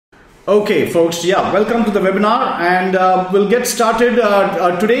Okay, folks, welcome to the webinar, and we'll get started.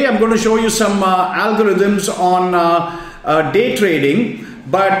 Today I'm going to show you some algorithms on day trading,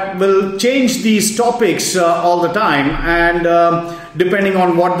 but we'll change these topics all the time, and depending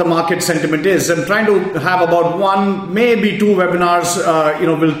on what the market sentiment is. I'm trying to have about one, maybe two webinars.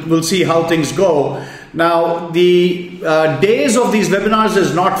 We'll see how things go. Now, the days of these webinars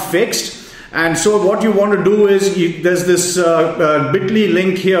is not fixed. And so what you want to do is, there's this bit.ly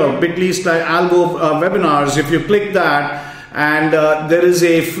link here, bit.ly/algo webinars. If you click that, and there is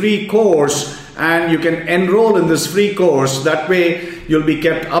a free course, and you can enroll in this free course. That way you'll be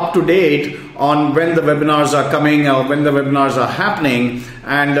kept up to date on when the webinars are coming or when the webinars are happening,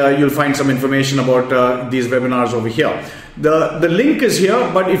 and you'll find some information about these webinars over here. The link is here,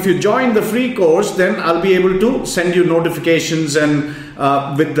 but if you join the free course, then I'll be able to send you notifications, and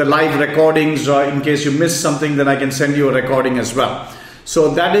with the live recordings, or in case you miss something, then I can send you a recording as well. So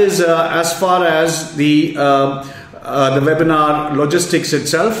that is as far as the webinar logistics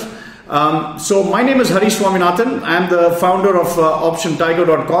itself. So my name is Hari Swaminathan. I'm the founder of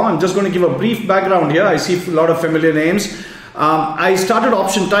OptionTiger.com. I'm just going to give a brief background here. I see a lot of familiar names. I started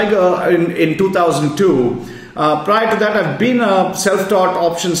Option Tiger in 2002. Prior to that, I've been a self-taught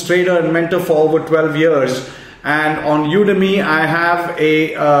options trader and mentor for over 12 years. And on Udemy, I have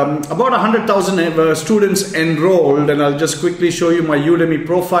about 100,000 students enrolled, and I'll just quickly show you my Udemy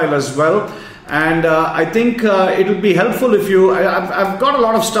profile as well. And I think it'll be helpful if I've got a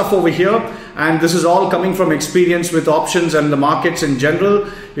lot of stuff over here, and this is all coming from experience with options and the markets in general.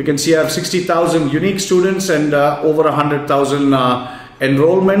 You can see I have 60,000 unique students and over 100,000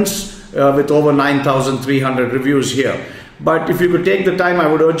 enrollments with over 9,300 reviews here. But if you could take the time, I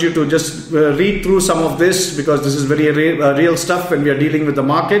would urge you to just read through some of this, because this is very real stuff when we are dealing with the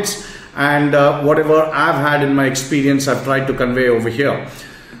markets, and whatever I've had in my experience, I've tried to convey over here.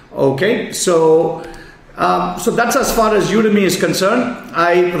 Okay, so that's as far as Udemy is concerned.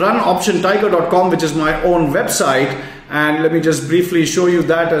 I run OptionTiger.com, which is my own website, and let me just briefly show you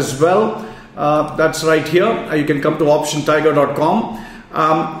that as well. That's right here. You can come to OptionTiger.com.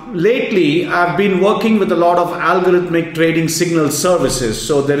 Lately, I've been working with a lot of algorithmic trading signal services.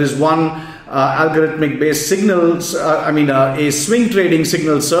 So there is one algorithmic based signals, a swing trading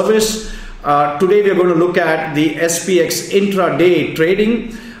signal service. Today we're going to look at the SPX intraday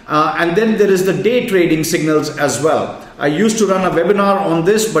trading, and then there is the day trading signals as well. I used to run a webinar on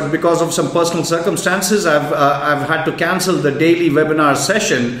this, but because of some personal circumstances, I've had to cancel the daily webinar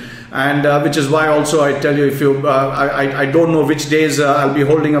session. And which is why also I tell you, if you I don't know which days I'll be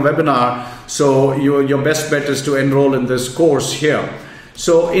holding a webinar, so your best bet is to enroll in this course here.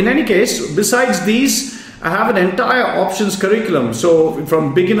 So in any case, besides these, I have an entire options curriculum, so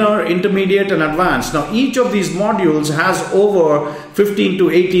from beginner, intermediate and advanced. Now each of these modules has over 15 to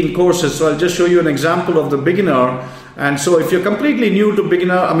 18 courses, so I'll just show you an example of the beginner. And so if you're completely new to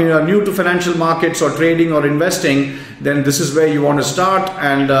new to financial markets or trading or investing, then this is where you want to start.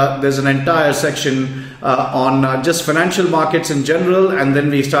 And there's an entire section on just financial markets in general, and then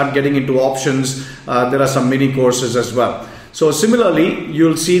we start getting into options. There are some mini courses as well. So similarly,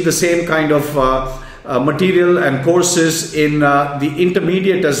 you'll see the same kind of material and courses in the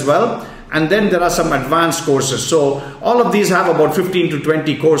intermediate as well. And then there are some advanced courses. So all of these have about 15 to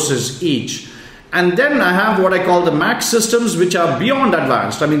 20 courses each. And then I have what I call the max systems, which are beyond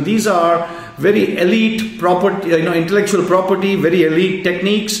advanced. I mean, these are very elite property, intellectual property, very elite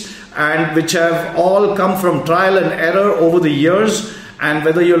techniques, and which have all come from trial and error over the years. And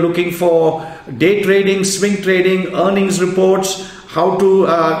whether you're looking for day trading, swing trading, earnings reports, how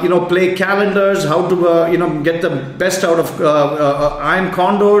to play calendars, how to get the best out of iron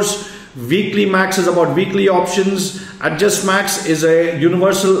condors. Weekly max is about weekly options. Adjust max is a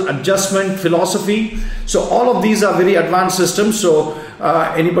universal adjustment philosophy. So all of these are very advanced systems. So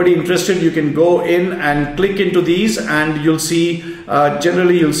anybody interested, you can go in and click into these, and you'll see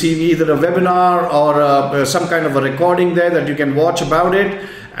generally you'll see either a webinar or some kind of a recording there that you can watch about it.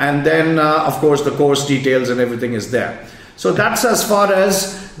 And then of course the course details and everything is there. So that's as far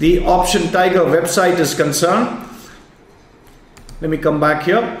as the Option Tiger website is concerned. Let me come back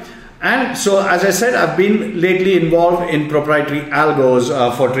here. And so, as I said, I've been lately involved in proprietary algos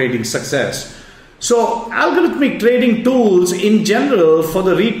for trading success. So algorithmic trading tools in general for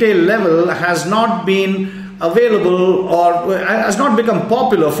the retail level has not been available, or has not become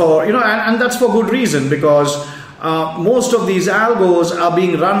popular for, and that's for good reason, because most of these algos are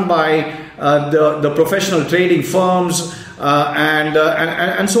being run by the professional trading firms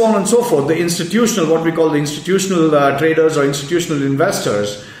and so on and so forth. The institutional, what we call the institutional traders or institutional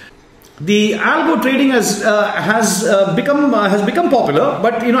investors. the algo trading has become popular,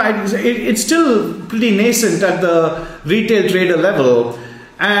 but it's still pretty nascent at the retail trader level.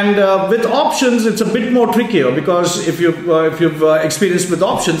 And with options, it's a bit more trickier, because if you've experienced with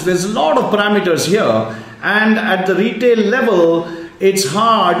options, there's a lot of parameters here, and at the retail level, it's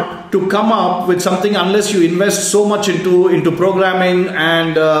hard to come up with something unless you invest so much into programming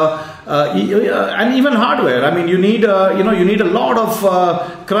and even hardware. I mean, you need a lot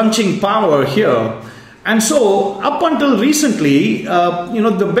of crunching power here. And so up until recently,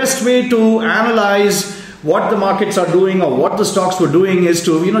 the best way to analyze what the markets are doing or what the stocks were doing is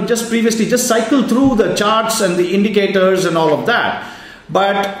to just cycle through the charts and the indicators and all of that.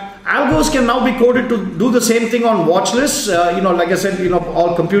 But algos can now be coded to do the same thing on watch lists. Like I said,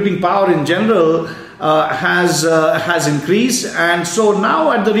 all computing power in general has increased, and so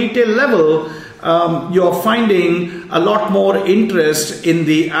now at the retail level, you're finding a lot more interest in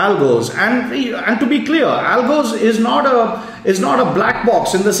the algos. And to be clear, algos is not a black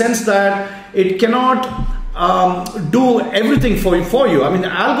box, in the sense that it cannot do everything for you. I mean,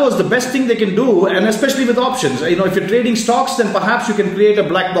 algos, the best thing they can do, and especially with options, if you're trading stocks, then perhaps you can create a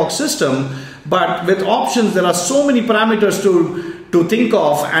black box system. But with options, there are so many parameters to think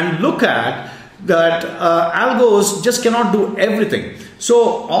of and look at, that algos just cannot do everything.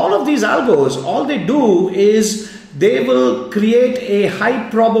 So all of these algos, all they do is they will create a high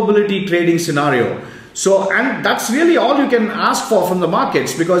probability trading scenario. So, and that's really all you can ask for from the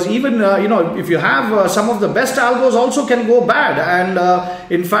markets, because even if you have some of the best algos also can go bad. And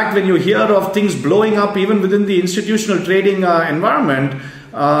in fact, when you hear of things blowing up even within the institutional trading environment,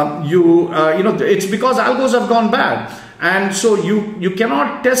 it's because algos have gone bad. And so you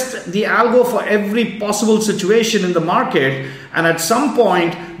cannot test the algo for every possible situation in the market, and at some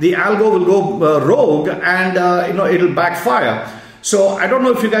point the algo will go rogue, and it'll backfire. So I don't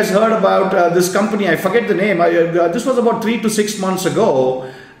know if you guys heard about this company. I forget the name. This was about 3 to 6 months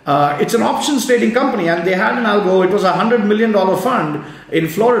ago. It's an options trading company, and they had an algo. It was a $100 million fund in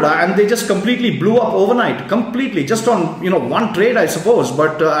Florida, and they just completely blew up overnight, completely, just on one trade, I suppose.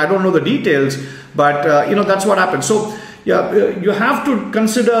 But I don't know the details. But that's what happened. So yeah, you have to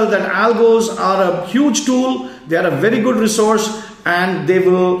consider that algos are a huge tool. They are a very good resource, and they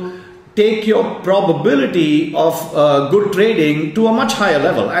will take your probability of good trading to a much higher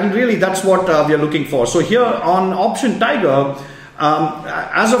level. And really, that's what we are looking for. So here on Option Tiger,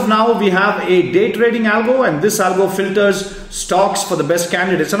 as of now, we have a day trading algo, and this algo filters stocks for the best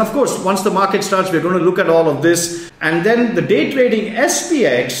candidates. And of course, once the market starts, we're going to look at all of this. And then the day trading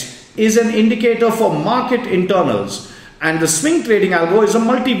SPX is an indicator for market internals. And the swing trading algo is a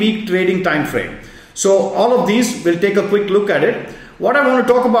multi-week trading time frame. So all of these, we'll take a quick look at it. What I want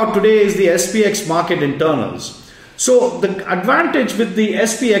to talk about today is the SPX market internals. So the advantage with the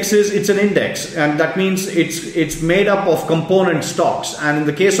SPX is it's an index, and that means it's made up of component stocks. And in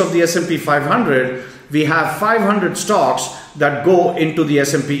the case of the S&P 500, we have 500 stocks that go into the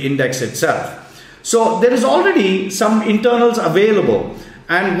S&P index itself. So there is already some internals available.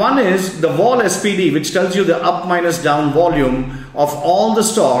 And one is the vol SPD, which tells you the up minus down volume of all the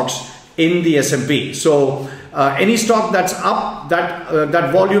stocks in the S&P. So any stock that's up,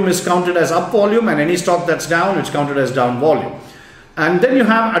 that volume is counted as up volume, and any stock that's down, it's counted as down volume. And then you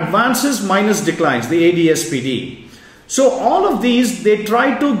have advances minus declines, the ADSPD. So all of these, they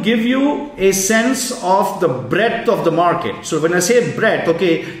try to give you a sense of the breadth of the market. So when I say breadth,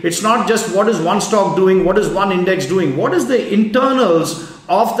 okay, it's not just what is one stock doing, what is one index doing, what is the internals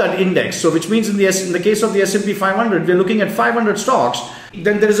of that index. So which means in the case of the S&P 500, we're looking at 500 stocks.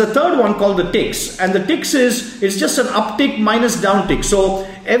 Then there is a third one called the ticks, and the ticks it's just an uptick minus downtick. So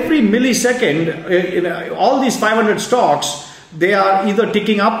every millisecond, all these 500 stocks, they are either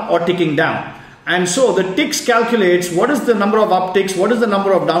ticking up or ticking down. And so the ticks calculates what is the number of upticks, what is the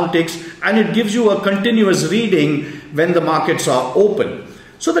number of downticks, and it gives you a continuous reading when the markets are open.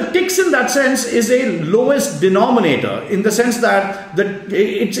 So the ticks in that sense is a lowest denominator, in the sense that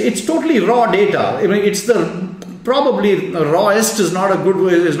it's totally raw data. I mean, it's probably rawest is not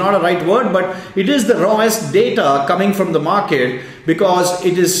a right word, but it is the rawest data coming from the market, because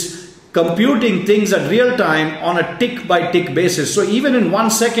it is computing things at real time on a tick by tick basis. So even in 1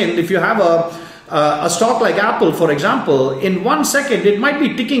 second, if you have a stock like Apple, for example, in 1 second it might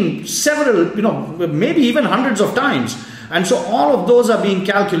be ticking several, maybe even hundreds of times. And so all of those are being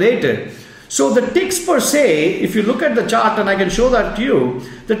calculated. So the ticks per se, if you look at the chart, and I can show that to you,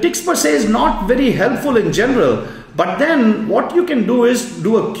 the ticks per se is not very helpful in general. But then what you can do is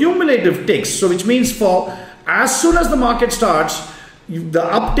do a cumulative ticks. So which means for as soon as the market starts, the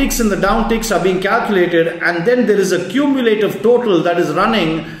upticks and the downticks are being calculated, and then there is a cumulative total that is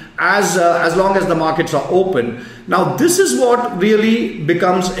running as long as the markets are open. Now this is what really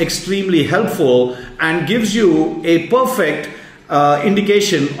becomes extremely helpful and gives you a perfect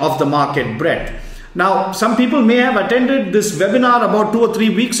indication of the market breadth. Now some people may have attended this webinar about 2 or 3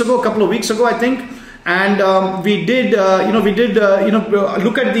 weeks ago, a couple of weeks ago I think, and we did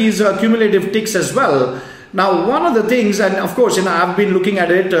look at these cumulative ticks as well. Now one of the things, and of course I've been looking at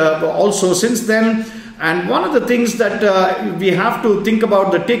it also since then, and one of the things that we have to think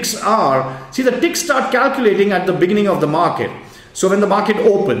about the ticks are, see, the ticks start calculating at the beginning of the market. So when the market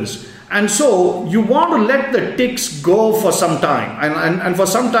opens, and so you want to let the ticks go for some time, and for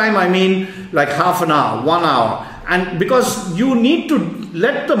some time I mean like half an hour, 1 hour, and because you need to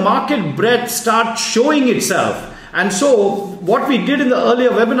let the market breadth start showing itself. And so what we did in the earlier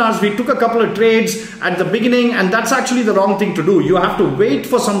webinars, we took a couple of trades at the beginning, and that's actually the wrong thing to do. You have to wait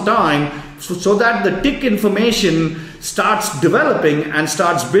for some time so that the tick information starts developing and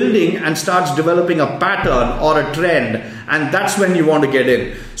starts building and starts developing a pattern or a trend, and that's when you want to get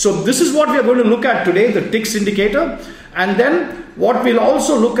in. So this is what we are going to look at today, the ticks indicator. And then what we'll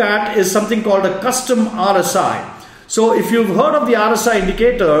also look at is something called a custom RSI. So if you've heard of the RSI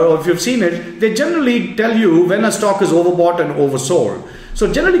indicator, or if you've seen it, they generally tell you when a stock is overbought and oversold.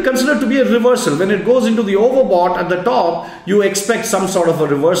 So generally considered to be a reversal. When it goes into the overbought at the top, you expect some sort of a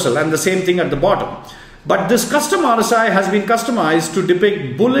reversal, and the same thing at the bottom. But this custom RSI has been customized to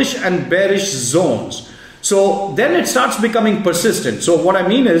depict bullish and bearish zones. So then it starts becoming persistent. So what I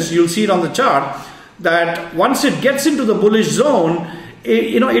mean is, you'll see it on the chart, that once it gets into the bullish zone,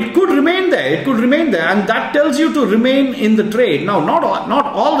 it could remain there. It could remain there, and that tells you to remain in the trade. Now, not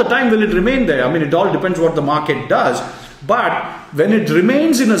all the time will it remain there. I mean, it all depends what the market does. But when it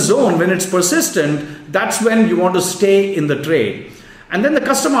remains in a zone, when it's persistent, that's when you want to stay in the trade. And then the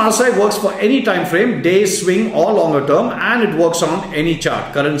custom RSI works for any time frame, day, swing, or longer term, and it works on any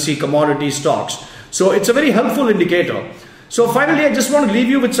chart, currency, commodity, stocks. So it's a very helpful indicator. So finally, I just want to leave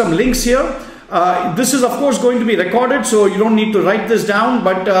you with some links here. This is of course going to be recorded, so you don't need to write this down,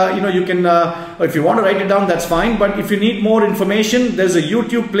 but you can, if you want to write it down, that's fine. But if you need more information, there's a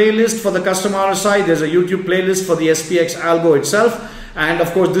YouTube playlist for the custom RSI, there's a YouTube playlist for the SPX algo itself, and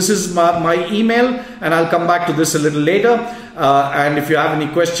of course this is my email, and I'll come back to this a little later. And if you have any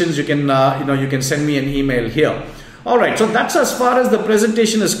questions, you can you can send me an email here. All right, so that's as far as the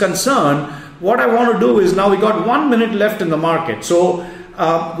presentation is concerned. What I want to do is, now we got 1 minute left in the market. So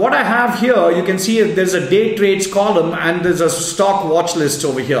what I have here, you can see there's a day trades column and there's a stock watch list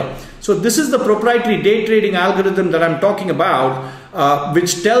over here. So this is the proprietary day trading algorithm that I'm talking about,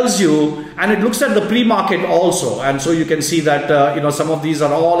 which tells you, and it looks at the pre-market also. And so you can see that some of these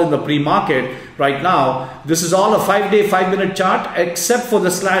are all in the pre-market right now. This is all a 5-day 5-minute chart, except for the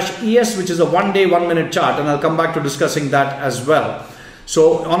 /ES, which is a 1-day 1-minute chart, and I'll come back to discussing that as well.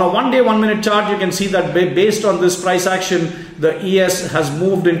 So on a 1-day 1-minute chart, you can see that based on this price action, the ES has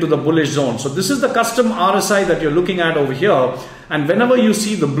moved into the bullish zone. So this is the custom RSI that you're looking at over here. And whenever you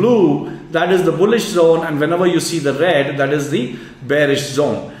see the blue, that is the bullish zone. And whenever you see the red, that is the bearish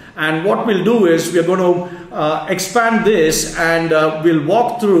zone. And what we'll do is, we're going to expand this, and we'll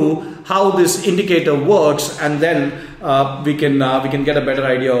walk through how this indicator works, and then we can get a better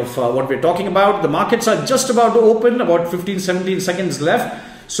idea of what we're talking about. The markets are just about to open, about 15-17 seconds left.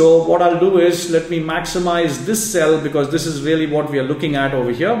 So what I'll do is, let me maximize this cell, because this is really what we are looking at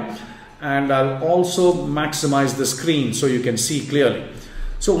over here, and I'll also maximize the screen so you can see clearly.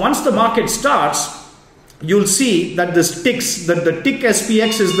 So once the market starts, you'll see that this ticks, that the tick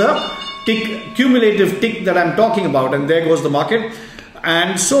SPX is the tick, cumulative tick that I'm talking about, and there goes the market.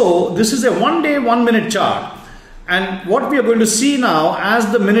 And so this is a 1-day 1-minute chart, and what we are going to see now,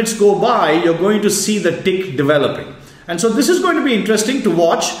 as the minutes go by, you're going to see the tick developing. And so this is going to be interesting to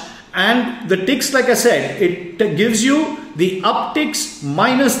watch. And the ticks, like I said, it gives you the up ticks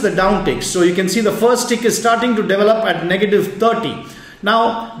minus the down ticks. So you can see the first tick is starting to develop at -30.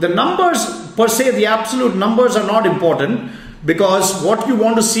 Now the numbers per se, the absolute numbers are not important, because what you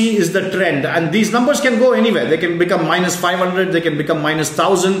want to see is the trend, and these numbers can go anywhere. They can become -500, they can become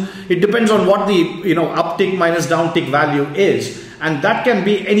 -1000. It depends on what the uptick minus downtick value is, and that can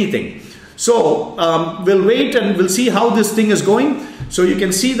be anything. So we'll wait and we'll see how this thing is going. So you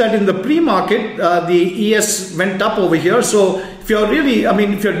can see that in the pre-market, the ES went up over here. So if you're really,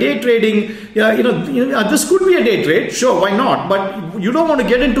 if you're day trading, this could be a day trade, sure, why not? But you don't want to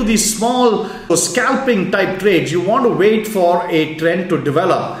get into these small scalping type trades. You want to wait for a trend to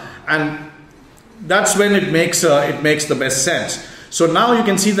develop, and that's when it makes the best sense. So now you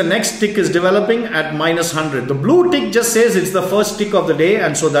can see the next tick is developing at -100. The blue tick just says it's the first tick of the day,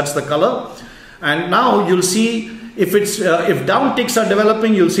 and so that's the color. And now you'll see if down ticks are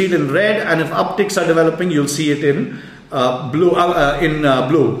developing, you'll see it in red, and if up ticks are developing, you'll see it in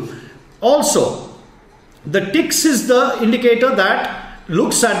blue. Also, the ticks is the indicator that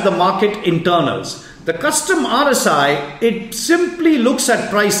looks at the market internals. The custom RSI, it simply looks at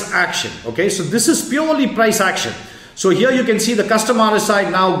price action. Okay, so this is purely price action. So here you can see the custom RSI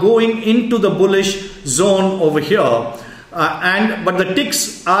now going into the bullish zone over here. But the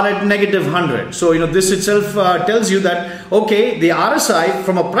ticks are at -100. So this itself tells you that, okay, the RSI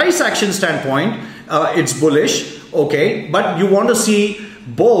from a price action standpoint, it's bullish. Okay, but you want to see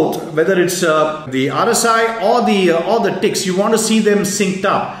both, whether it's the RSI or the ticks, you want to see them synced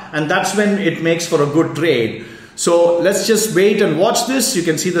up, and that's when it makes for a good trade. So let's just wait and watch this. You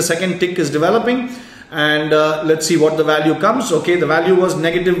can see the second tick is developing, and let's see what the value comes. Okay, the value was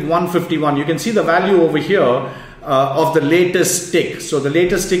 -151. You can see the value over here of the latest tick. So the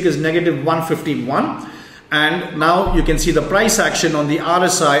latest tick is -151, and now you can see the price action on the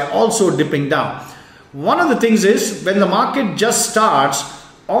RSI also dipping down. One of the things is, when the market just starts,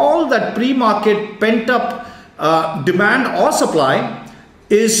 all that pre-market pent-up demand or supply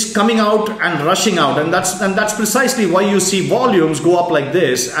is coming out and rushing out, and that's precisely why you see volumes go up like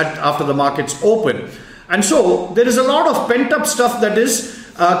this after the markets open. And so there is a lot of pent-up stuff that is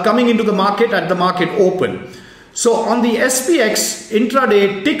coming into the market at the market open. So on the SPX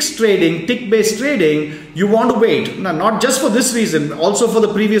intraday ticks trading, tick-based trading, you want to wait. Now, not just for this reason, also for the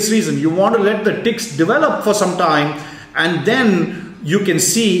previous reason. You want to let the ticks develop for some time, and then you can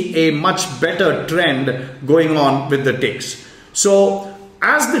see a much better trend going on with the ticks. So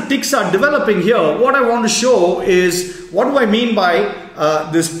as the ticks are developing here, what I want to show is, what do I mean by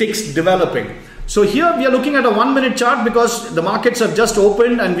this ticks developing? So here we are looking at a 1-minute chart because the markets have just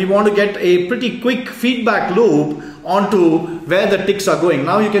opened, and we want to get a pretty quick feedback loop onto where the ticks are going.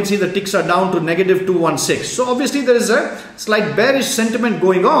 Now you can see the ticks are down to -216. So obviously there is a slight bearish sentiment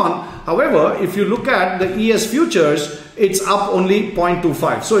going on. However, if you look at the ES futures, it's up only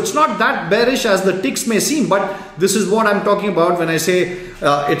 0.25. So it's not that bearish as the ticks may seem, but this is what I'm talking about when I say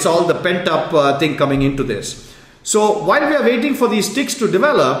it's all the pent up thing coming into this. So while we are waiting for these ticks to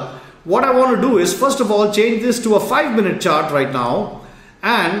develop, what I want to do is, first of all, change this to a 5-minute chart right now,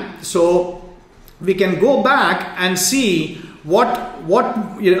 and so we can go back and see what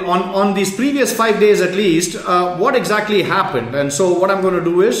on these previous 5 days at least, what exactly happened. And so what I'm going to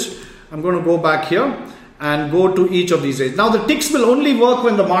do is, I'm going to go back here and go to each of these days. Now the ticks will only work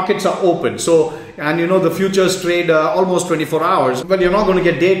when the markets are open. So, and the futures trade almost 24 hours. Well, you're not going to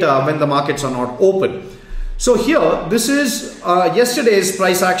get data when the markets are not open. So here, this is yesterday's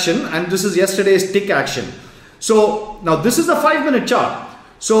price action, and this is yesterday's tick action. So now this is a 5-minute chart.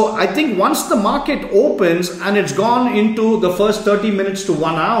 So I think once the market opens and it's gone into the first 30 minutes to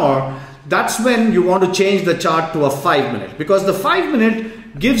 1 hour, that's when you want to change the chart to a 5-minute, because the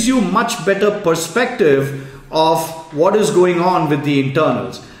 5-minute gives you much better perspective of what is going on with the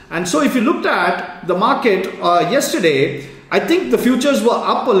internals. And so if you looked at the market yesterday, I think the futures were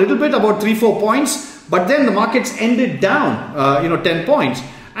up a little bit, about 3-4 points. But then the markets ended down, 10 points.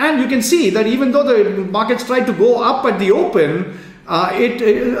 And you can see that even though the markets tried to go up at the open,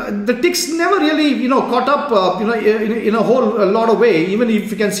 the ticks never really, caught up, in a whole lot of way. Even if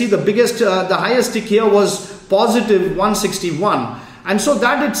you can see the highest tick here was positive 161. And so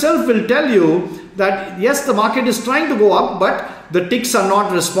that itself will tell you that yes, the market is trying to go up, but the ticks are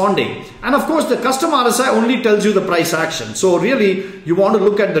not responding. And of course, the custom RSI only tells you the price action. So really, you want to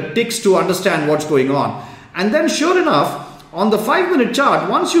look at the ticks to understand what's going on. And then sure enough, on the 5-minute chart,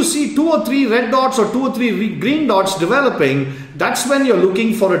 once you see 2 or 3 red dots or 2 or 3 green dots developing, that's when you're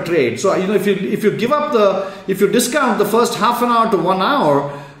looking for a trade. So if you discount the first half an hour to 1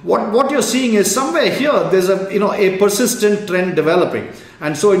 hour, what you're seeing is somewhere here there's a persistent trend developing.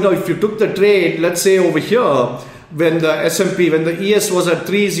 And so if you took the trade, let's say over here, when the S&P, when the ES was at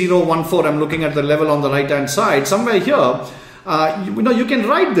 3014, I'm looking at the level on the right hand side, somewhere here, you can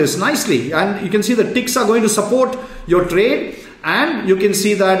write this nicely, and you can see the ticks are going to support your trade, and you can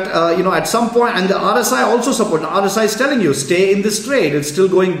see that at some point, and the RSI also support. The RSI is telling you stay in this trade, it's still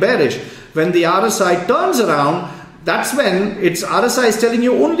going bearish. When the RSI turns around, that's when RSI is telling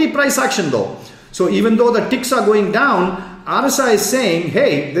you only price action though. So even though the ticks are going down, RSI is saying,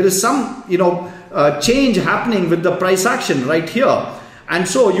 hey, there is some change happening with the price action right here. And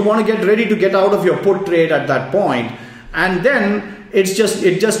so you want to get ready to get out of your put trade at that point. And then it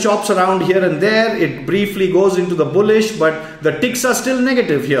just chops around here and there. It briefly goes into the bullish, but the ticks are still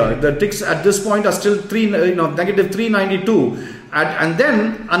negative here. The ticks at this point are still negative 392. And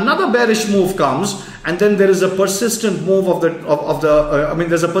then another bearish move comes, and then there is a persistent move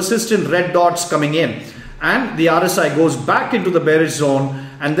there's a persistent red dots coming in. and the RSI goes back into the bearish zone,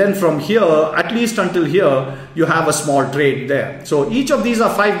 and then from here, at least until here, you have a small trade there. So each of these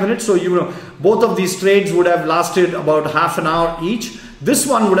are 5 minutes, so both of these trades would have lasted about half an hour each. This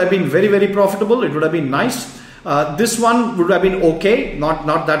one would have been very, very profitable. It would have been nice. This one would have been okay, not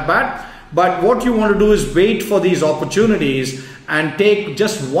that bad. But what you want to do is wait for these opportunities and take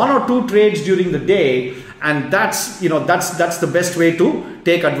just 1 or 2 trades during the day, and that's the best way to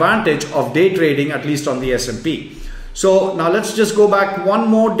take advantage of day trading, at least on the S&P. So now let's just go back one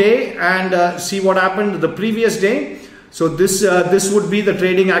more day and see what happened the previous day. So this would be the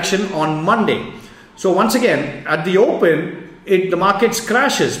trading action on Monday. So once again, at the open, the markets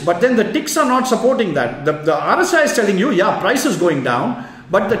crashes, but then the ticks are not supporting that. The RSI is telling you, yeah, price is going down,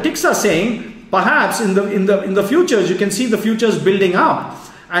 but the ticks are saying perhaps in the futures, you can see the futures building up.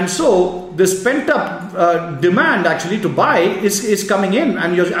 And so this pent up demand actually to buy is coming in,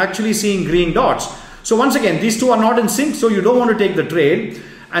 and you're actually seeing green dots. So once again, these two are not in sync, so you don't want to take the trade,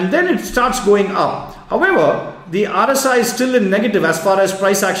 and then it starts going up. However, the RSI is still in negative as far as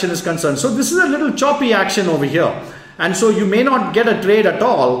price action is concerned. So this is a little choppy action over here, and so you may not get a trade at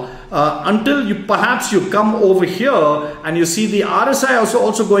all until perhaps you come over here and you see the RSI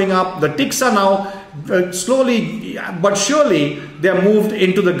also going up. The ticks are now slowly but surely they're moved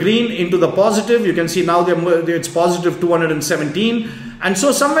into the green, into the positive. You can see now it's positive 217, and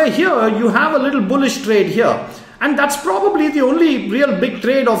so somewhere here you have a little bullish trade here, and that's probably the only real big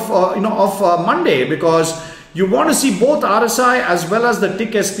trade of Monday, because you want to see both RSI as well as the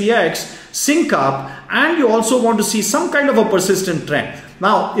tick SPX sync up, and you also want to see some kind of a persistent trend.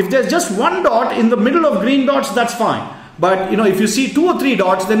 Now, if there's just one dot in the middle of green dots, that's fine. But if you see 2 or 3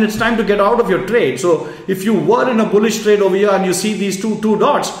 dots, then it's time to get out of your trade. So if you were in a bullish trade over here and you see these two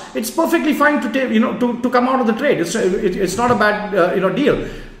dots, it's perfectly fine to take, to come out of the trade. It's not a bad deal.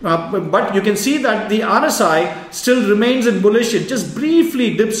 But you can see that the RSI still remains in bullish. It just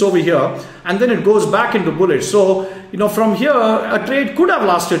briefly dips over here and then it goes back into bullish. So from here a trade could have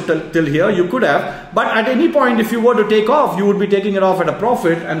lasted till here, you could have, but at any point if you were to take off, you would be taking it off at a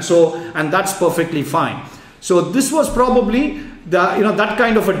profit, and that's perfectly fine. So this was probably that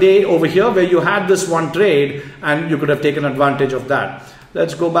kind of a day over here where you had this one trade and you could have taken advantage of that.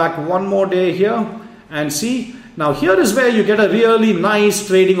 Let's go back one more day here and see. Now here is where you get a really nice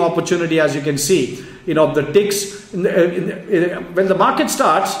trading opportunity. As you can see, the ticks, when the market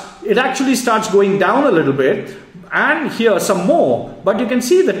starts, it actually starts going down a little bit, and here some more, but you can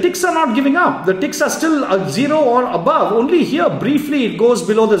see the ticks are not giving up. The ticks are still 0 or above. Only here briefly it goes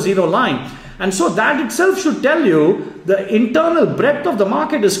below the 0 line. And so that itself should tell you the internal breadth of the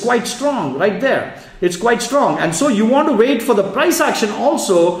market is quite strong right there. It's quite strong. And so you want to wait for the price action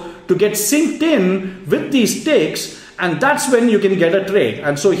also to get synced in with these ticks, and that's when you can get a trade.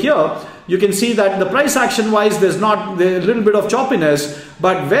 And so here you can see that the price action wise there's a little bit of choppiness,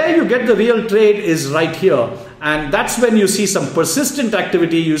 but where you get the real trade is right here. And that's when you see some persistent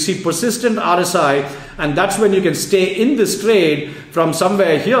activity, you see persistent RSI, and that's when you can stay in this trade from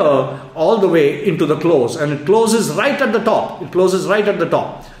somewhere here all the way into the close. And it closes right at the top. It closes right at the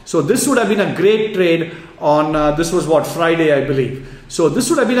top. So this would have been a great trade on, this was what, Friday, I believe. So this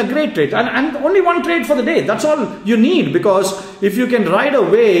would have been a great trade, and only one trade for the day. That's all you need, because if you can ride a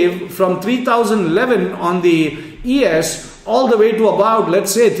wave from 3011 on the ES all the way to about,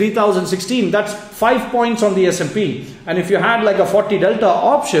 let's say, 3016, that's 5 points on the S&P. And if you had like a 40 delta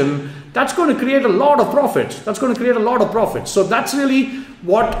option, that's going to create a lot of profits. That's going to create a lot of profits. So that's really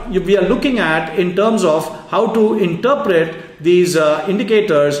what we are looking at in terms of how to interpret these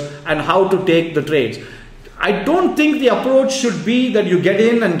indicators and how to take the trades. I don't think the approach should be that you get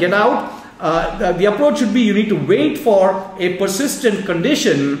in and get out. The approach should be you need to wait for a persistent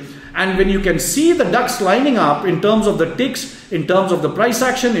condition, and when you can see the ducks lining up in terms of the ticks, in terms of the price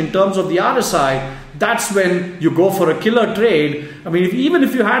action, in terms of the RSI, that's when you go for a killer trade. I mean, even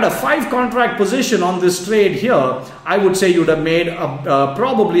if you had a 5 contract position on this trade here, I would say you would have made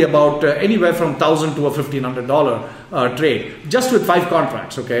probably about anywhere from $1,000 to a $1,500 trade just with 5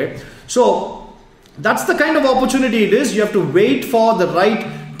 contracts. Okay, so that's the kind of opportunity it is. You have to wait for the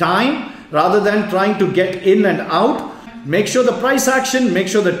right time rather than trying to get in and out. Make sure the price action, make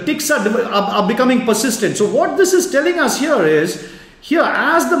sure the ticks are becoming persistent. So what this is telling us here is, here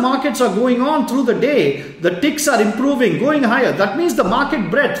as the markets are going on through the day, the ticks are improving, going higher. That means the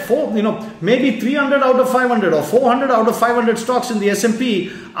market breadth, maybe 300 out of 500 or 400 out of 500 stocks in the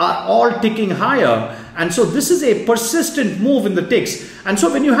S&P are all ticking higher. And so this is a persistent move in the ticks. And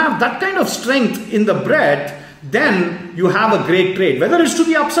so when you have that kind of strength in the breadth, then you have a great trade. Whether it's to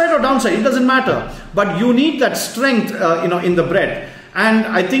the upside or downside, it doesn't matter. But you need that strength in the breadth. And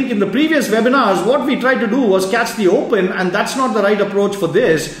I think in the previous webinars, what we tried to do was catch the open, and that's not the right approach for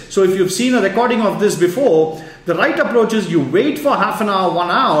this. So if you've seen a recording of this before, the right approach is you wait for half an hour,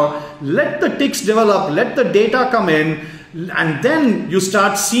 1 hour, let the ticks develop, let the data come in, and then you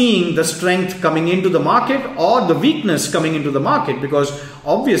start seeing the strength coming into the market or the weakness coming into the market, because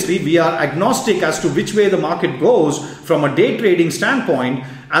obviously we are agnostic as to which way the market goes from a day trading standpoint,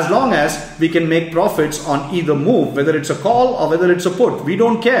 as long as we can make profits on either move, whether it's a call or whether it's a put. We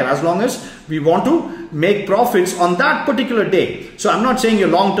don't care as long as we want to make profits on that particular day. So I'm not saying your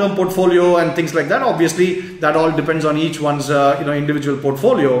long-term portfolio and things like that. Obviously, that all depends on each one's individual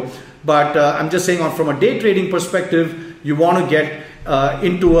portfolio. But I'm just saying from a day trading perspective, you want to get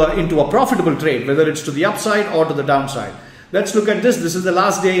into a profitable trade, whether it's to the upside or to the downside. Let's look at this. This is the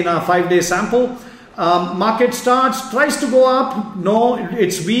last day in our 5-day sample. Market starts, tries to go up, no,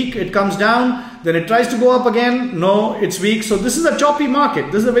 it's weak, it comes down, then it tries to go up again, no, it's weak. So this is a choppy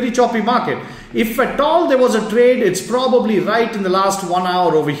market. This is a very choppy market. If at all there was a trade, it's probably right in the last 1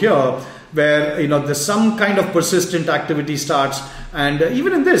 hour over here, where there's some kind of persistent activity starts. And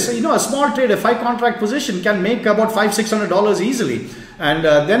even in this, a small trade, a 5-contract position can make about $500-600 easily, and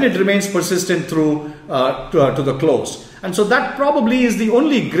then it remains persistent through to the close. And so that probably is the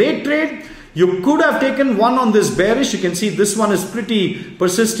only great trade. You could have taken one on this bearish. You can see this one is pretty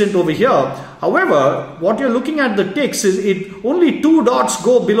persistent over here. However, what you're looking at the ticks is only 2 dots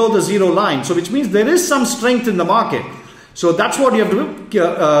go below the 0 line. So which means there is some strength in the market. So that's what you have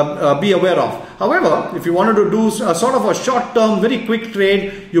to be aware of. However, if you wanted to do a sort of a short-term, very quick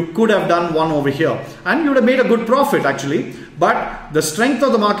trade, you could have done one over here, and you would have made a good profit actually. But the strength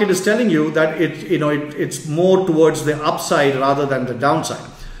of the market is telling you that it's more towards the upside rather than the downside.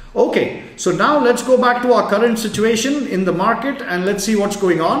 Okay, so now let's go back to our current situation in the market and let's see what's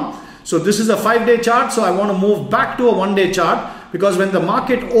going on. So this is a 5-day chart, so I want to move back to a 1-day chart, because when the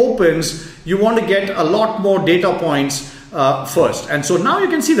market opens, you want to get a lot more data points first. And so now you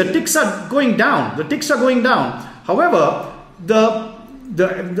can see the ticks are going down. The ticks are going down. However,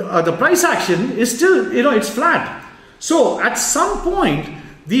 the price action is still, it's flat. So at some point,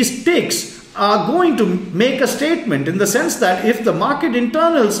 these ticks are going to make a statement, in the sense that if the market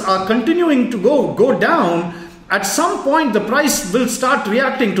internals are continuing to go down, at some point the price will start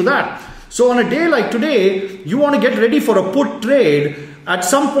reacting to that. So on a day like today, you want to get ready for a put trade. At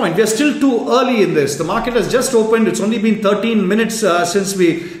some point, we are still too early in this. The market has just opened. It's only been 13 minutes since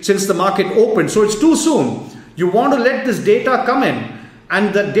the market opened. So it's too soon. You want to let this data come in.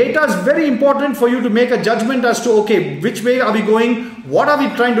 And the data is very important for you to make a judgment as to, okay, which way are we going? What are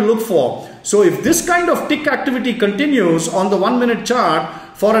we trying to look for? So if this kind of tick activity continues on the 1-minute chart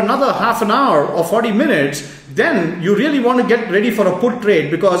for another half an hour or 40 minutes, then you really want to get ready for a put trade,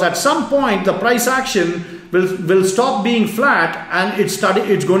 because at some point the price action will stop being flat and it's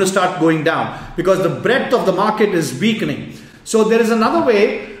going to start going down, because the breadth of the market is weakening. So there is another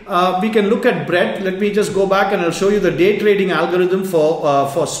way we can look at breadth. Let me just go back and I'll show you the day trading algorithm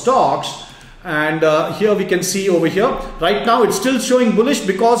for stocks. And here we can see over here, right now it's still showing bullish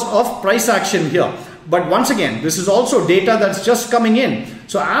because of price action here. But once again, this is also data that's just coming in.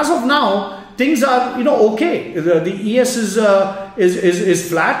 So as of now, things are okay. The ES is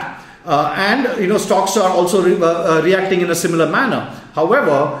flat. And stocks are also reacting in a similar manner.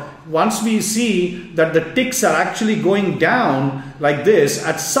 However, once we see that the ticks are actually going down like this,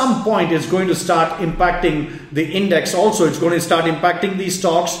 at some point it's going to start impacting the index also. It's going to start impacting these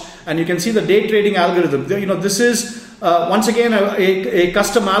stocks, and you can see the day trading algorithm. This is once again a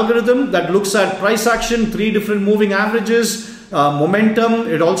custom algorithm that looks at price action, 3 different moving averages, momentum.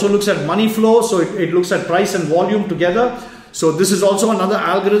 It also looks at money flow, so it looks at price and volume together. So this is also another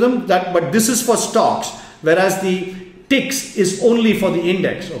algorithm but this is for stocks, whereas the ticks is only for the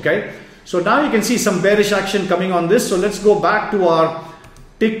index. Okay, so now you can see some bearish action coming on this. So let's go back to our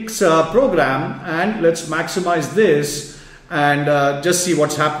ticks program and let's maximize this and just see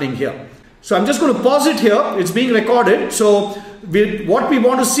what's happening here. So I'm just going to pause it here. It's being recorded. So what we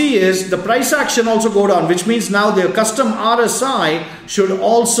want to see is the price action also go down, which means now the custom RSI should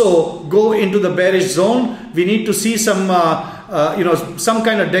also go into the bearish zone. We need to see some some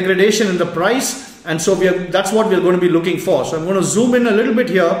kind of degradation in the price, and so that's what we're going to be looking for. So I'm going to zoom in a little bit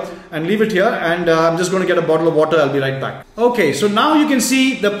here and leave it here, and I'm just going to get a bottle of water. I'll be right back. Okay, so now you can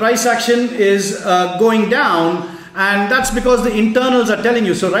see the price action is going down. And that's because the internals are telling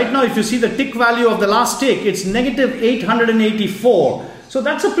you. So right now, if you see the tick value of the last tick, it's negative 884. So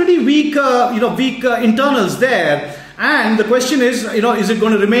that's a pretty weak, weak internals there. And the question is, is it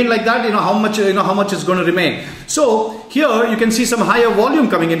going to remain like that? How much is going to remain? So here you can see some higher volume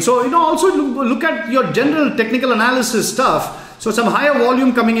coming in. So also look at your general technical analysis stuff. So some higher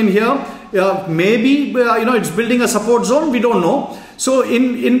volume coming in here. Maybe it's building a support zone. We don't know. So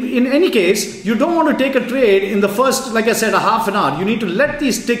in any case, you don't want to take a trade in the first, like I said, a half an hour. You need to let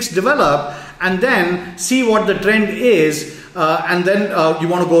these ticks develop and then see what the trend is, and then you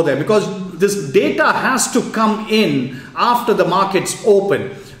want to go there, because this data has to come in after the markets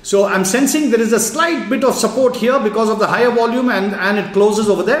open. So I'm sensing there is a slight bit of support here because of the higher volume, and it closes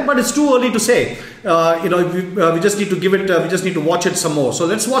over there, but it's too early to say. We just need to give it, we just need to watch it some more. So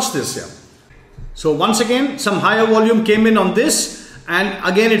let's watch this here. So once again, some higher volume came in on this. And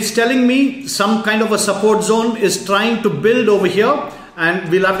again, it's telling me some kind of a support zone is trying to build over here, and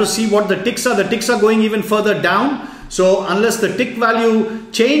we'll have to see what the ticks are. The ticks are going even further down. So unless the tick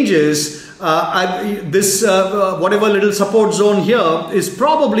value changes, whatever little support zone here is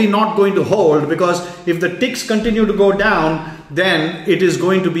probably not going to hold, because if the ticks continue to go down, then it is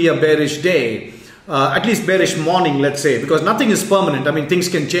going to be a bearish day, at least bearish morning, let's say, because nothing is permanent. I mean, things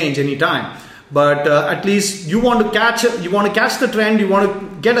can change anytime. But at least you want to catch the trend. You want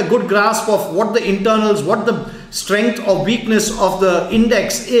to get a good grasp of what the internals, what the strength or weakness of the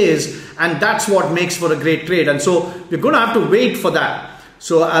index is, and that's what makes for a great trade. And so we're going to have to wait for that.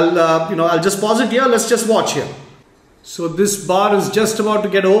 So I'll just pause it here. Let's just watch here. So this bar is just about to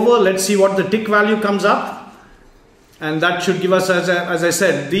get over. Let's see what the tick value comes up, and that should give us, as I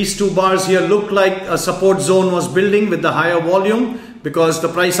said, these two bars here look like a support zone was building with the higher volume, because the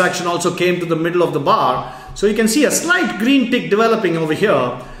price action also came to the middle of the bar. So you can see a slight green tick developing over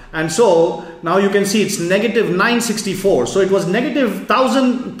here. And so now you can see it's negative 964. So it was negative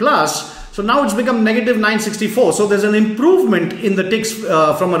 1000 plus. So now it's become negative 964. So there's an improvement in the ticks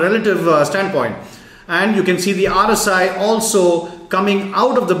from a relative standpoint. And you can see the RSI also coming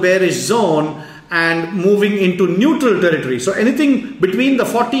out of the bearish zone and moving into neutral territory. So anything between the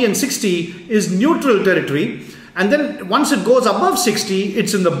 40 and 60 is neutral territory. And then once it goes above 60,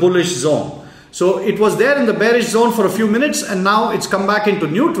 it's in the bullish zone. So it was there in the bearish zone for a few minutes, and now it's come back into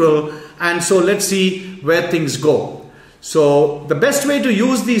neutral. And so let's see where things go. So the best way to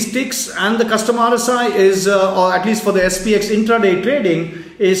use these ticks and the custom RSI is, or at least for the SPX intraday trading,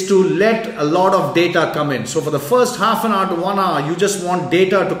 is to let a lot of data come in. So for the first half an hour to 1 hour, you just want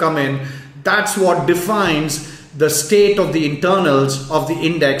data to come in. That's what defines the state of the internals of the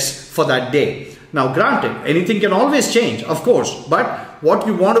index for that day. Now, granted, anything can always change, of course, but what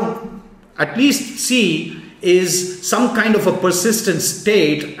you want to at least see is some kind of a persistent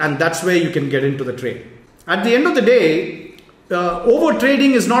state, and that's where you can get into the trade. At the end of the day, over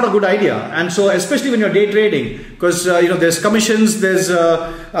trading is not a good idea, and so especially when you're day trading, because there's commissions, there's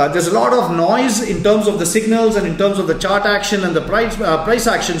a lot of noise in terms of the signals and in terms of the chart action and the price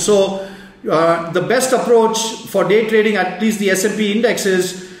action. So the best approach for day trading, at least the S&P index,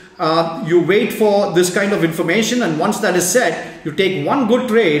 is you wait for this kind of information, and once that is set, you take one good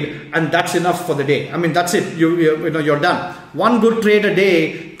trade, and that's enough for the day. I mean, that's it. You're done. One good trade a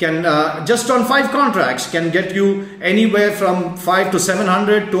day can, just on 5 contracts, can get you anywhere from 5 to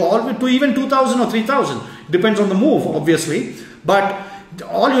 700 to even 2,000 or 3,000. Depends on the move, obviously. But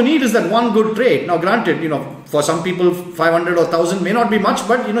all you need is that one good trade. Now, granted, for some people, 500 or 1,000 may not be much,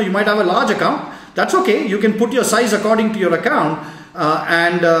 but you might have a large account. That's okay. You can put your size according to your account.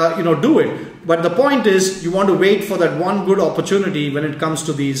 Do it. But the point is, you want to wait for that one good opportunity when it comes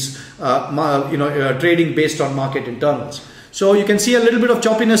to these trading based on market internals. So you can see a little bit of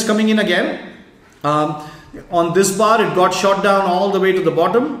choppiness coming in again. On this bar, it got shot down all the way to the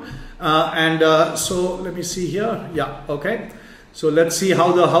bottom, so let me see here. Yeah, okay. So let's see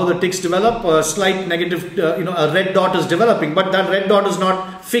how the ticks develop. A slight negative, a red dot is developing, but that red dot is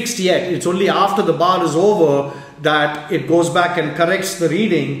not fixed yet. It's only after the bar is over that it goes back and corrects the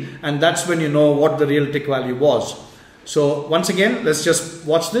reading, and that's when you know what the real tick value was. So once again, let's just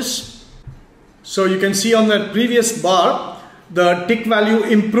watch this. So you can see on that previous bar, the tick value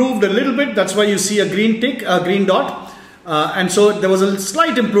improved a little bit. That's why you see a green tick, a green dot. And so there was a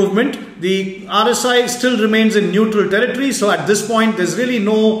slight improvement. The RSI still remains in neutral territory. So at this point, there's really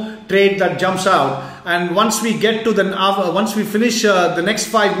no trade that jumps out. And once we get to once we finish the next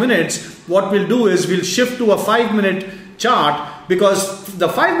 5 minutes, what we'll do is we'll shift to a 5-minute chart, because the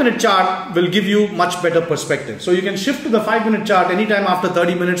 5-minute chart will give you much better perspective. So you can shift to the 5-minute chart anytime after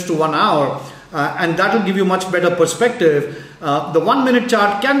 30 minutes to 1 hour. And that will give you much better perspective. The 1-minute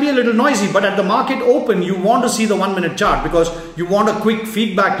chart can be a little noisy, but at the market open, you want to see the 1-minute chart, because you want a quick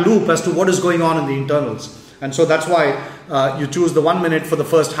feedback loop as to what is going on in the internals. And so that's why you choose the 1 minute for the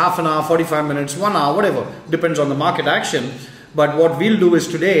first half an hour, 45 minutes, 1 hour, whatever, depends on the market action. But what we'll do is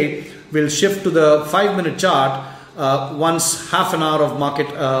today, we'll shift to the 5-minute chart once half an hour of market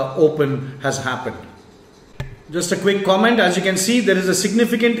open has happened. Just a quick comment. As you can see, there is a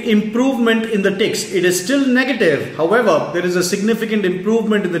significant improvement in the ticks. It is still negative. However, there is a significant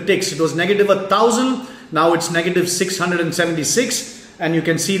improvement in the ticks. It was negative 1000. Now it's negative 676. And you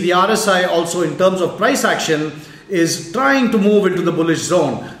can see the RSI also in terms of price action is trying to move into the bullish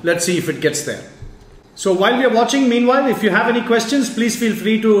zone. Let's see if it gets there. So while we are watching, meanwhile, if you have any questions, please feel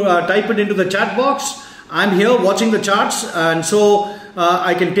free to type it into the chat box. I'm here watching the charts, and so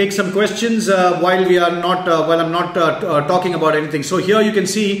I can take some questions while I'm not talking about anything. So here you can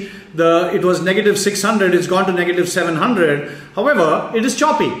see it was negative 600, it's gone to negative 700. However, it is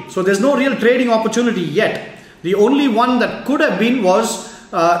choppy, so there's no real trading opportunity yet. The only one that could have been was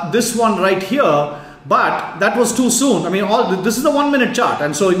this one right here, but that was too soon. I mean, this is the 1 minute chart,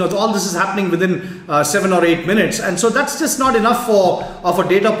 and so all this is happening within 7 or 8 minutes, and so that's just not enough of a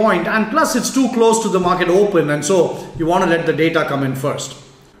data point, and plus it's too close to the market open, and so you want to let the data come in first.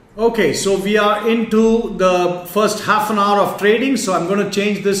 Okay, so we are into the first half an hour of trading, so I'm going to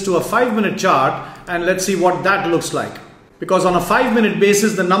change this to a 5 minute chart, and let's see what that looks like. Because on a 5 minute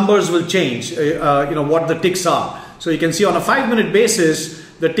basis, the numbers will change, what the ticks are. So you can see on a 5 minute basis,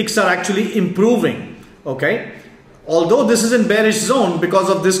 the ticks are actually improving. Okay, although this is in bearish zone because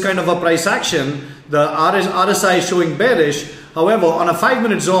of this kind of a price action, the RSI is showing bearish. However, on a 5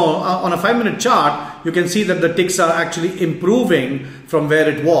 minute zone, on a 5 minute chart, you can see that the ticks are actually improving from where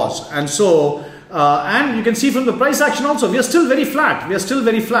it was. And so, and you can see from the price action also, we are still very flat. We are still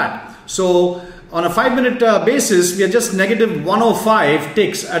very flat. So on a 5 minute basis, we are just negative 105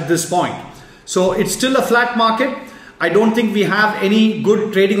 ticks at this point. So it's still a flat market. I don't think we have any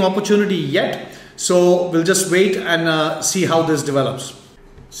good trading opportunity yet. So we'll just wait and see how this develops.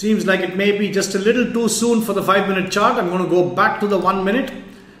 Seems like it may be just a little too soon for the 5 minute chart. I'm going to go back to the 1 minute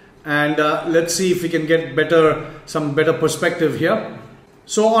and let's see if we can get some better perspective here.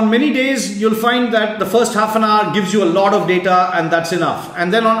 So on many days, you'll find that the first half an hour gives you a lot of data and that's enough.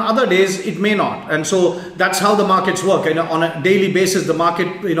 And then on other days, it may not. And so that's how the markets work. On a daily basis, the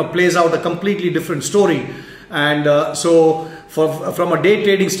market plays out a completely different story. And so from a day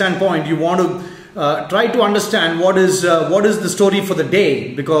trading standpoint, you want to try to understand what is the story for the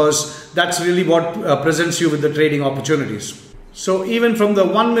day, because that's really what presents you with the trading opportunities. So even from the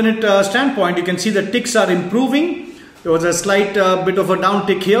 1 minute standpoint, you can see the ticks are improving. There was a slight bit of a down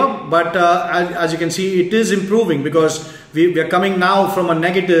tick here, but as you can see, it is improving because we are coming now from a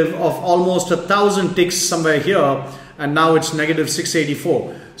negative of almost 1,000 ticks somewhere here, and now it's negative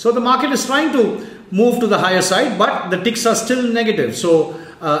 684. So the market is trying to move to the higher side, but the ticks are still negative. So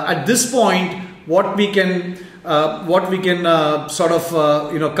at this point, what we can sort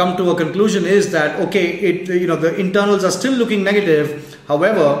of come to a conclusion is that okay, the internals are still looking negative.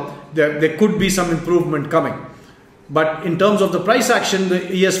 However, there could be some improvement coming. But in terms of the price action,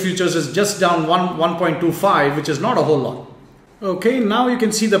 the ES futures is just down 1.25, which is not a whole lot. Okay, now you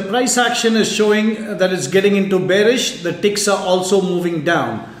can see the price action is showing that it's getting into bearish. The ticks are also moving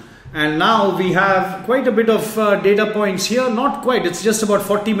down. And now we have quite a bit of data points here. Not quite, it's just about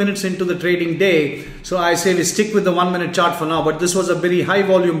 40 minutes into the trading day. So I say we stick with the 1 minute chart for now, but this was a very high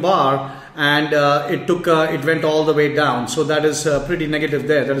volume bar and it went all the way down. So that is pretty negative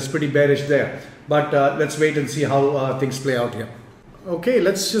there, that is pretty bearish there. But let's wait and see how things play out here. Okay,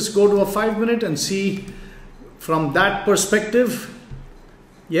 let's just go to a 5 minute and see from that perspective.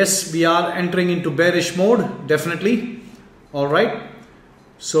 Yes, we are entering into bearish mode, definitely. All right.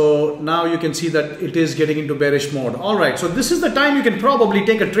 So now you can see that it is getting into bearish mode. All right, so this is the time you can probably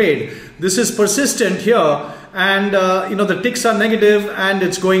take a trade. This is persistent here, and the ticks are negative and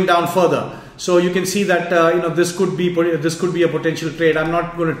it's going down further. So you can see that this could be a potential trade. I'm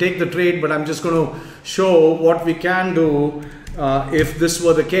not going to take the trade, but I'm just going to show what we can do if this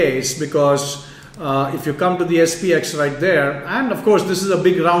were the case, because if you come to the SPX right there, and of course this is a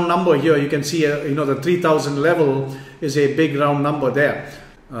big round number here. You can see the 3000 level is a big round number there.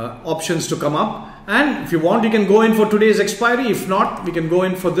 Options to come up, and if you want, you can go in for today's expiry. If not, we can go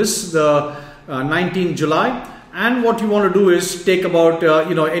in for this, the 19th July. And what you want to do is take about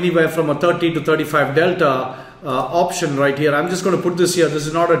anywhere from a 30 to 35 delta option right here. I'm just going to put this here. This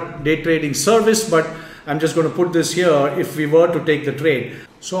is not a day trading service, but I'm just going to put this here if we were to take the trade.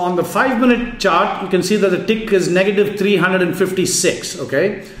 So on the 5 minute chart, you can see that the tick is negative 356.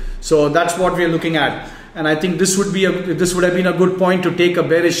 Okay, so that's what we are looking at. And I think this would have been a good point to take a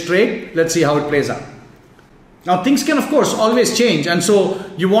bearish trade. Let's see how it plays out. Now things can of course always change, and so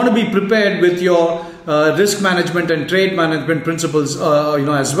you want to be prepared with your risk management and trade management principles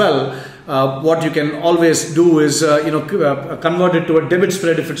as well. What you can always do is convert it to a debit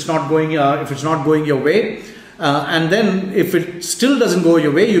spread if it's not going your way. and then if it still doesn't go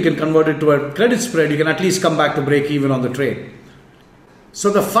your way, you can convert it to a credit spread. You can at least come back to break even on the trade. So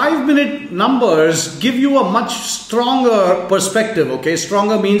the 5-minute numbers give you a much stronger perspective, okay?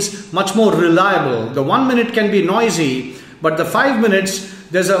 Stronger means much more reliable. The 1 minute can be noisy, but the 5 minutes,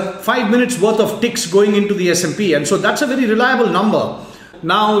 there's a 5 minutes worth of ticks going into the S&P, and so that's a very reliable number.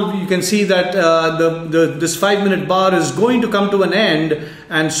 Now you can see that this 5-minute bar is going to come to an end,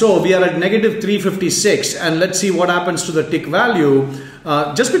 and so we are at negative 356, and let's see what happens to the tick value.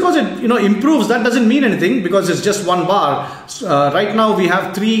 Just because it improves, that doesn't mean anything because it's just one bar. Right now we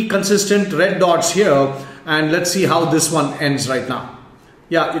have 3 consistent red dots here, and let's see how this one ends right now.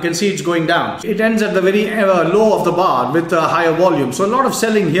 Yeah, you can see it's going down. It ends at the very low of the bar with a higher volume. So a lot of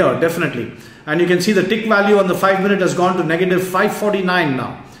selling here, definitely. And you can see the tick value on the 5-minute has gone to negative 549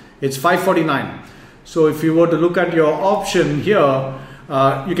 now. It's 549. So if you were to look at your option here,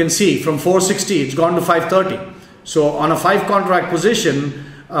 you can see from 460 it's gone to 530. So on a 5 contract position,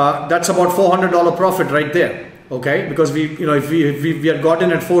 that's about $400 profit right there. Okay, because if we had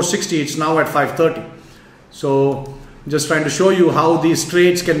gotten at 460, it's now at 530. So just trying to show you how these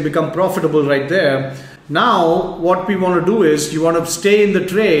trades can become profitable right there. Now what we want to do is you want to stay in the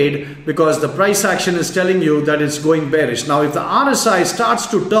trade because the price action is telling you that it's going bearish. Now if the RSI starts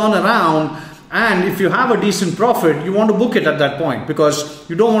to turn around and if you have a decent profit, you want to book it at that point because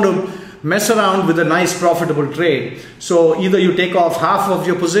you don't want to mess around with a nice profitable trade. So either you take off half of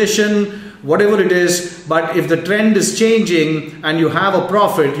your position, whatever it is, but if the trend is changing and you have a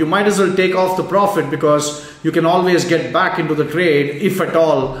profit, you might as well take off the profit because you can always get back into the trade if at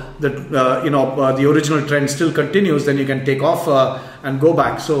all the original trend still continues. Then you can take off and go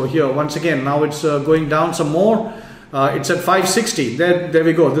back. So here once again, now it's going down some more. It's at 560. There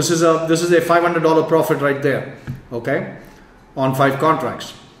we go. This is a $500 profit right there. Okay, on 5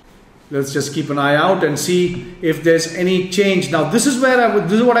 contracts. Let's just keep an eye out and see if there's any change. Now this is where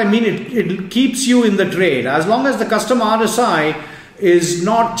this is what I mean. It keeps you in the trade as long as the custom RSI is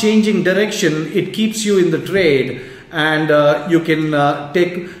not changing direction. It keeps you in the trade, and you can out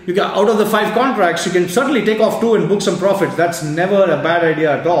of the 5 contracts, you can certainly take off 2 and book some profits. That's never a bad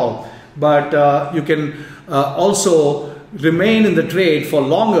idea at all. But you can also remain in the trade for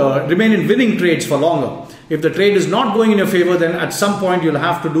longer, remain in winning trades for longer. If the trade is not going in your favor, then at some point you'll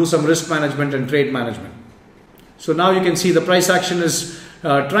have to do some risk management and trade management. So now you can see the price action is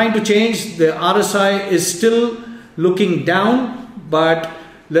trying to change. The RSI is still looking down, but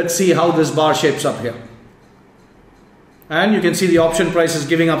let's see how this bar shapes up here. And you can see the option price is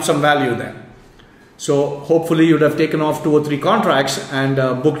giving up some value there. So hopefully you'd have taken off 2 or 3 contracts and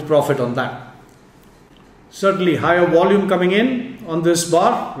booked profit on that. Certainly higher volume coming in on this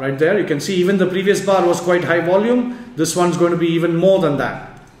bar right there. You can see even the previous bar was quite high volume. This one's going to be even more than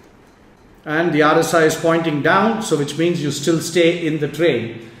that. And the RSI is pointing down, so which means you still stay in the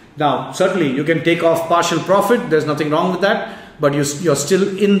trade. Now certainly you can take off partial profit. There's nothing wrong with that, but you're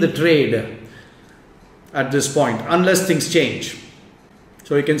still in the trade at this point unless things change.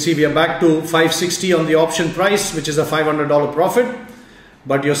 So you can see we are back to 560 on the option price, which is a $500 profit.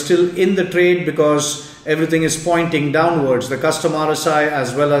 But you're still in the trade because everything is pointing downwards. The custom RSI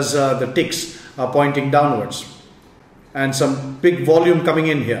as well as the ticks are pointing downwards. And some big volume coming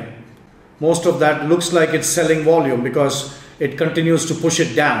in here. Most of that looks like it's selling volume because it continues to push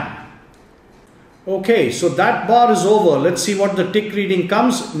it down. Okay, so that bar is over. Let's see what the tick reading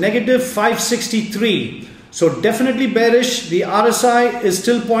comes. Negative 563. So definitely bearish. The RSI is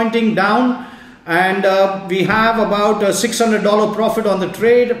still pointing down. And we have about a $600 profit on the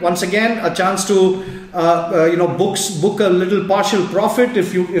trade. Once again, a chance to book a little partial profit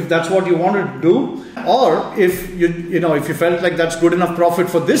if that's what you wanted to do, or if you felt like that's good enough profit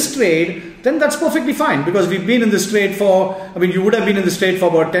for this trade, then that's perfectly fine because we've been in this trade for, you would have been in this trade for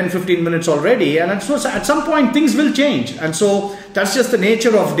about 10-15 minutes already, and so at some point things will change, and so that's just the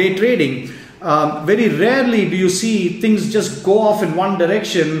nature of day trading. Very rarely do you see things just go off in one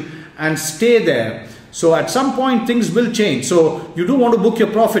direction and stay there. So at some point things will change. So you do want to book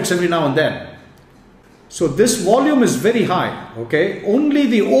your profits every now and then. So this volume is very high. Okay, only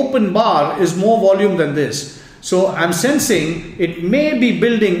the open bar is more volume than this. So I'm sensing it may be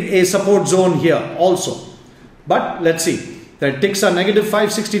building a support zone here also. But let's see. The ticks are negative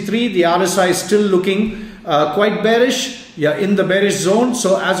 563. The RSI is still looking quite bearish. Yeah, in the bearish zone.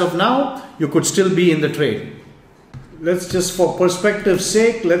 So as of now, you could still be in the trade. Let's just, for perspective's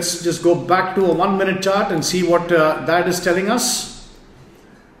sake, let's just go back to a 1-minute chart and see what that is telling us.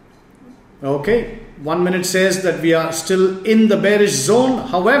 Okay, 1 minute says that we are still in the bearish zone.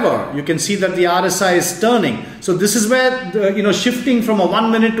 However, you can see that the RSI is turning. So this is where shifting from a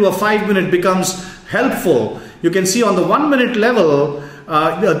 1 minute to a 5 minute becomes helpful. you can see on the 1 minute level,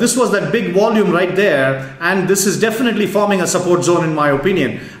 this was that big volume right there, and this is definitely forming a support zone in my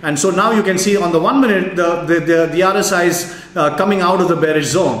opinion. And so now you can see on the 1 minute the RSI is coming out of the bearish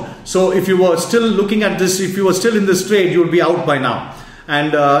zone. So if you were still looking at this, if you were still in this trade, you would be out by now.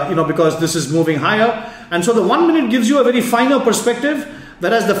 And because this is moving higher, and so the 1 minute gives you a very finer perspective,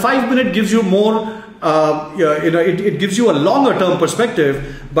 whereas the 5 minute gives you more. It gives you a longer term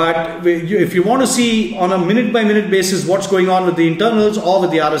perspective, but if you want to see on a minute by minute basis what's going on with the internals or with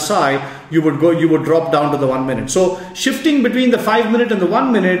the RSI, you would drop down to the 1 minute. So shifting between the 5 minute and the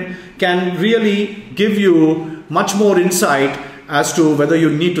 1 minute can really give you much more insight as to whether you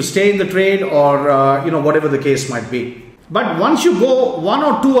need to stay in the trade or whatever the case might be. But once you go 1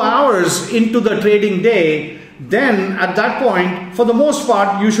 or 2 hours into the trading day, then at that point, for the most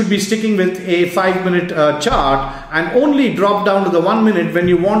part, you should be sticking with a 5 minute chart and only drop down to the 1 minute when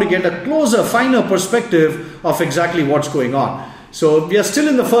you want to get a closer, finer perspective of exactly what's going on. So we are still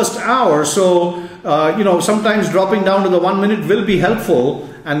in the first hour, so sometimes dropping down to the 1 minute will be helpful,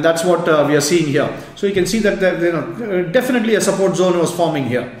 and that's what we are seeing here. So you can see that definitely a support zone was forming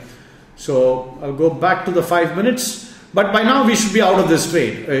here. So I'll go back to the 5 minutes. But by now we should be out of this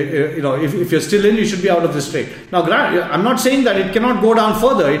trade. If you're still in, you should be out of this trade. Now, I'm not saying that it cannot go down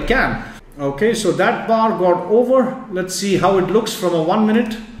further. It can. Okay, so that bar got over. Let's see how it looks from a 1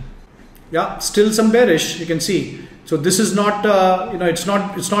 minute. Yeah, still some bearish. You can see. So this is not, it's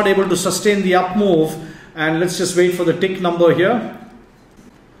not able to sustain the up move. And let's just wait for the tick number here.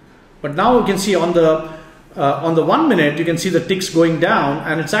 But now you can see on the 1 minute, you can see the ticks going down,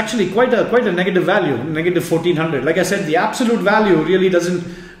 and it's actually quite a negative value, negative 1400. Like I said, the absolute value really doesn't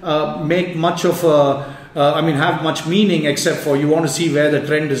make much of have much meaning, except for you want to see where the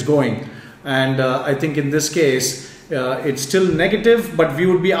trend is going. And I think in this case, it's still negative, but we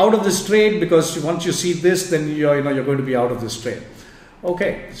would be out of this trade because once you see this, then you're going to be out of this trade.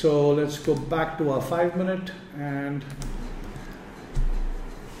 Okay, so let's go back to our 5 minute and.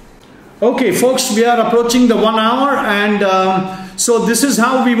 Okay, folks, we are approaching the 1 hour, and so this is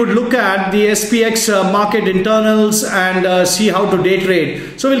how we would look at the SPX market internals and see how to day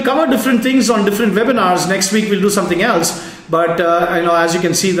trade. So we'll cover different things on different webinars. Next week we'll do something else, but as you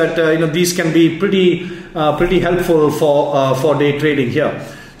can see that these can be pretty helpful for day trading here.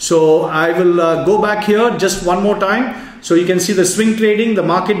 So I will go back here just one more time. So you can see the swing trading, the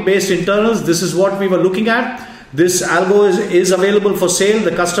market-based internals. This is what we were looking at. This algo is available for sale.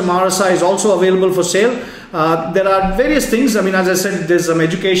 The custom RSI is also available for sale. There are various things. I mean, as I said, there's some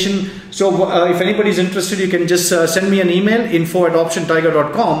education. So if anybody's interested, you can just send me an email,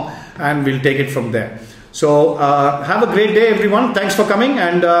 info@optiontiger.com, and we'll take it from there. So have a great day, everyone. Thanks for coming,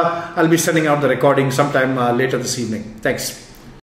 and I'll be sending out the recording sometime later this evening. Thanks.